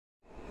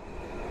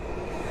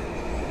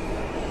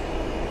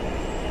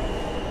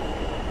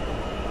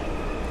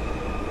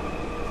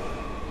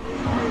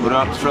What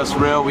up, Trust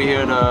Rail? We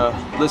here to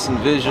Listen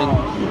Vision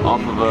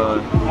off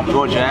of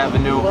Georgia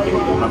Avenue,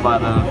 by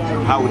the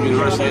Howard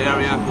University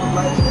area.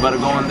 About to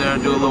go in there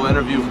and do a little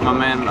interview for my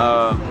man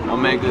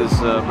Omega's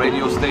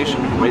radio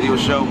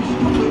show.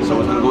 So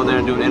we're gonna go there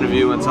and do an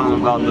interview and tell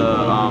him about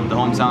the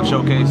hometown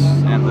showcase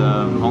and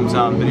the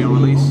hometown video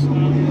release.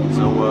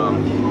 So we're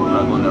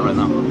going there right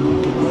now.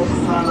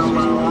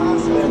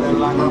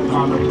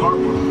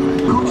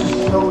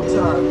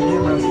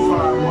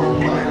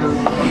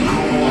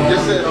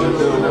 Just said I'm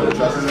doing that.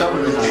 Trust is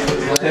coming.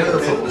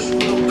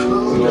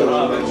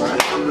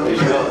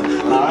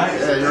 Alright?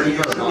 Yeah, you already know.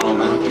 What's going on,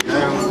 man?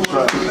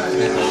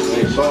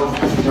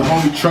 Your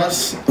homie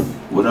Trust.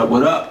 What up,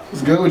 what up?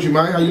 What's good with you,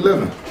 man? How you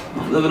living?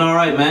 I'm living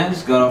alright, man.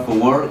 Just got off of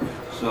work.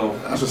 So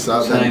that's what's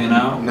up. Hanging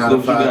out. 9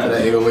 to 5 to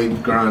that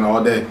 808 grind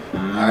all day.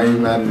 I ain't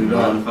mad at it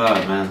all. 9 to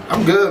 5, man.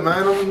 I'm good,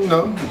 man.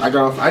 I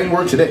didn't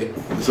work today,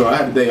 so I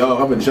had the day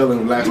off. I've been chilling,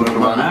 relaxing. You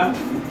working right now?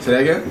 Say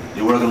that again?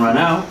 You working right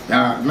now? No,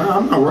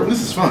 I'm not working.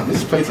 This is fun. This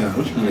is playtime.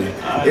 What you mean?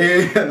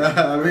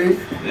 Yeah, I mean.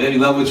 Yeah, you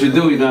love what you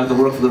do. You don't have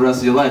to work for the rest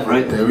of your life,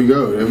 right? There we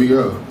go. There we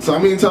go. So I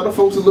mean, tell the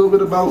folks a little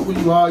bit about who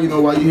you are. You know,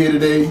 why you here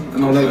today,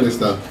 and all that good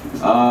stuff.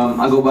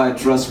 I go by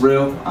Trust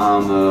Rail.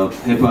 I'm a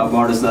hip hop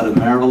artist out of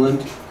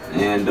Maryland,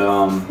 and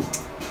the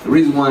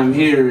reason why I'm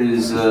here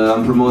is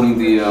I'm promoting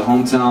the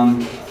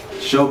hometown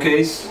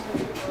showcase.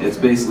 It's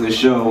basically a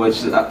show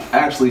which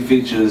actually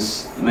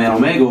features the man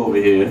Omega over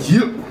here.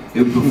 Yep.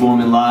 He'll be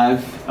performing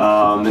live.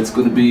 It's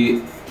going to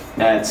be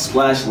at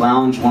Splash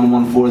Lounge,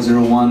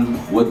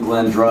 11401 Wood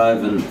Glen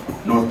Drive in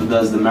North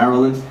Bethesda,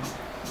 Maryland.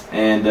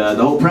 And the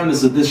whole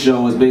premise of this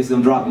show is basically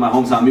I'm dropping my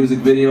hometown music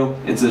video.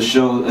 It's a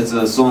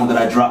song that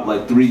I dropped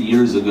like 3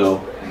 years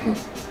ago.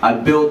 I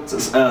built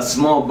a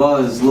small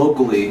buzz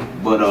locally,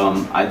 but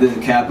I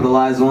didn't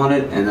capitalize on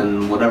it, and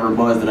then whatever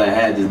buzz that I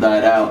had just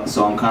died out,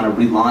 so I'm kind of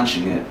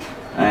relaunching it.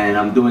 And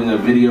I'm doing a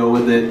video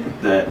with it,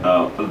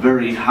 a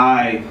very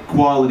high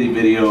quality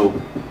video.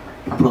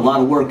 I put a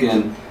lot of work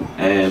in,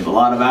 and a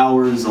lot of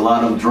hours, a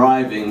lot of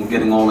driving,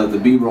 getting all like the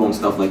B-roll and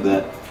stuff like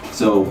that.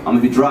 So I'm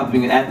gonna be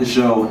dropping it at the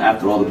show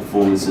after all the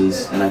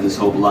performances, and I just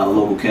hope a lot of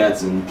local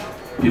cats and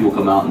people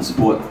come out and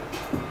support.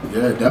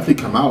 Yeah, definitely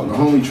come out. The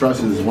homie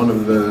Trust is one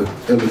of the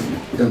illest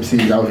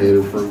MCs out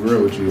here, for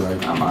real with you. Like,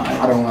 I'm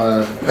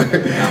alright.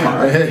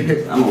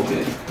 I'm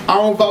okay. I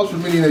don't vouch for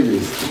many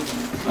niggas.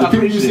 The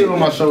people you see on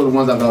my show are the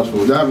ones I vouch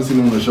for. If I haven't seen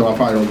them on the show, I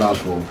probably don't vouch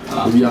for them,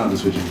 to be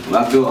honest with you.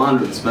 Well, I feel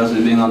honored,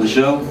 especially being on the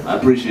show. I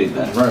appreciate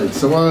that. Right,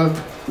 so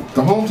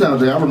the hometown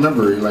day, I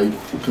remember, like,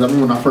 because I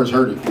remember when I first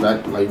heard it,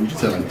 back, like, we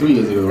said, like 3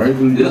 years ago, right?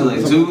 It was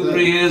like 2,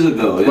 3 years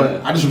ago, yeah.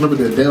 But I just remember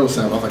the Adele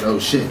sound. I was like, oh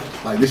shit,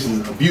 like, this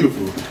is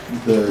beautiful.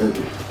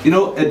 You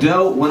know,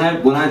 Adele,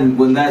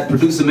 when that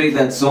producer made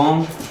that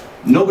song,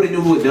 nobody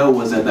knew who Adele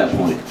was at that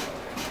point.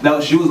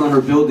 She was on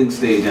her building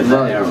stage at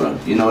that era.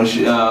 You know,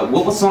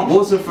 what was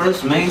her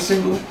first main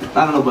single?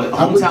 I don't know, but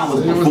Hometown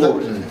was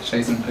before it.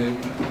 Chasing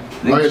Pavement.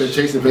 Oh yeah, the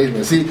Chasing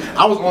Pavement. See,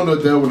 I was on the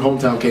Adele when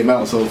Hometown came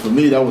out, so for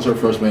me that was her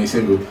first main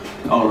single.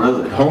 Oh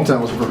really?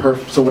 Hometown was for her.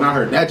 So when I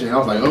heard that jam, I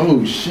was like,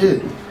 oh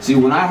shit. See,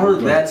 when I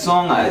heard that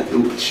song,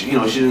 she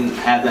didn't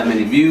have that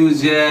many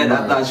views yet. Right,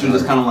 I thought she was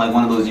just kind of like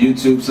one of those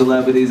YouTube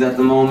celebrities at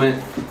the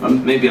moment.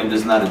 Maybe I'm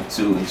just not in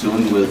tune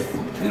with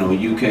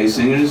UK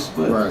singers,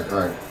 but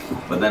right.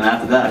 But then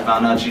after that, I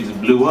found out she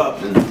just blew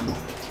up, and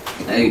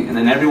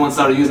then everyone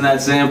started using that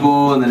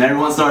sample, and then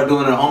everyone started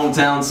doing a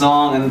hometown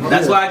song, and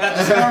that's why I got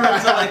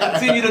discouraged. So I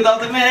continued to. I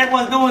was like, man,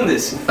 everyone's doing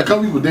this. A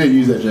couple people did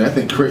use that jam. I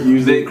think Crit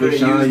used it.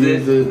 Crit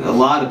used it. A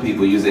lot of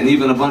people used it, and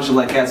even a bunch of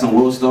like cats on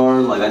World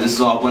Star. Like I just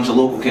saw a bunch of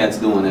local cats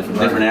doing it from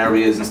different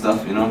areas and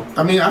stuff. You know.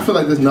 I mean, I feel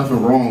like there's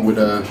nothing wrong with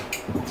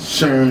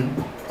sharing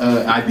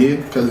idea,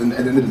 because at the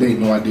end of the day,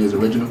 no idea is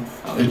original.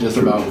 It's just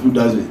about who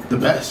does it the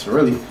best,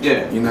 really.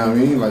 Yeah. You know what I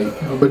mean? Like,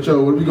 but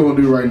yo, what we gonna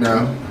do right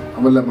now?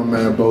 I'm gonna let my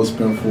man Bo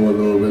spin for a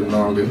little bit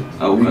longer.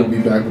 Okay. We gonna be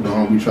back with the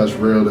homie Trust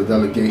Real. The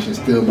delegation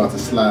still about to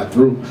slide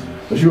through.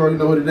 But you already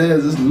know what it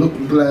is. It's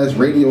Looking Glass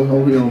Radio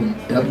over here on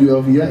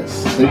WLVS.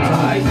 Stay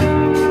tuned.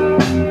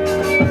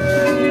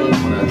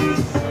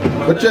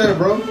 But yeah,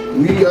 bro,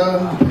 we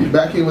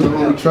back here with the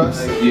homie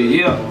Trust.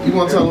 Yeah. You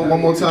wanna tell them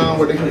one more time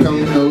where they can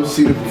come,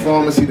 see the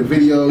performance, see the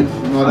videos,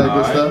 and all that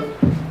good stuff?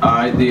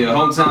 Alright, the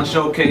hometown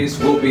showcase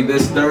will be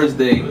this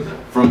Thursday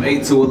from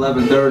 8 to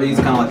 11:30.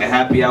 It's kind of like a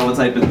happy hour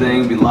type of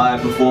thing. Be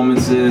live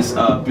performances,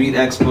 beat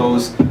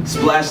expos,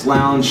 Splash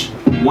Lounge,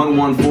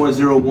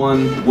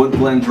 11401 Wood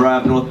Glen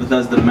Drive, North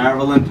Bethesda,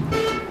 Maryland.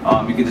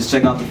 You can just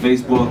check out the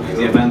Facebook,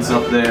 the events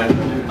up there.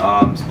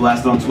 Just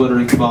blast it on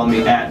Twitter. You can follow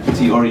me at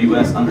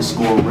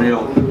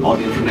TRUS_real. All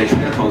the information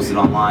will be posted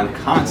online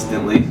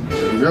constantly.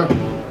 There you go.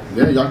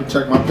 Yeah, y'all can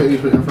check my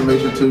page for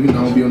information too,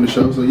 I'll be on the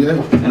show, so yeah.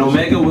 And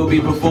Omega will be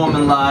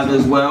performing live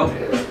as well,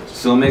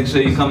 so make sure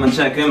you come and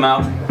check him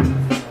out.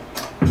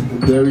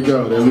 There we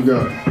go.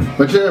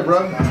 But yeah,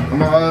 bro,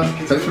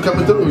 thanks for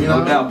coming through,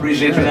 No doubt,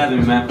 appreciate you having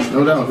me, man.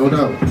 No doubt.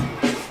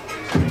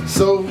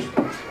 So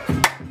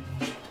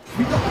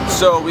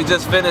we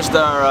just finished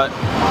our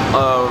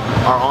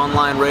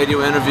online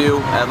radio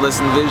interview at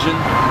Listen Vision,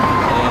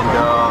 and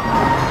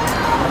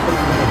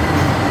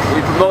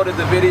promoted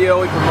the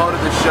video, we promoted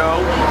the show.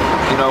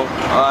 You know,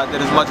 did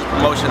as much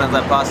promotion as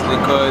I possibly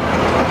could.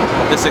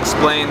 Just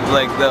explained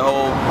like the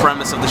whole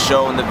premise of the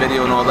show and the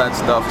video and all that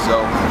stuff. So,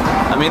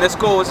 I mean, it's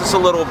cool. It's just a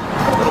little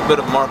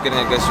bit of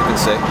marketing, I guess you could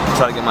say.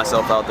 Try to get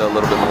myself out there a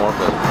little bit more,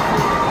 but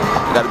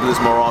I got to do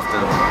this more often.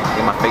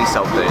 Get my face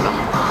out there, you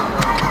know.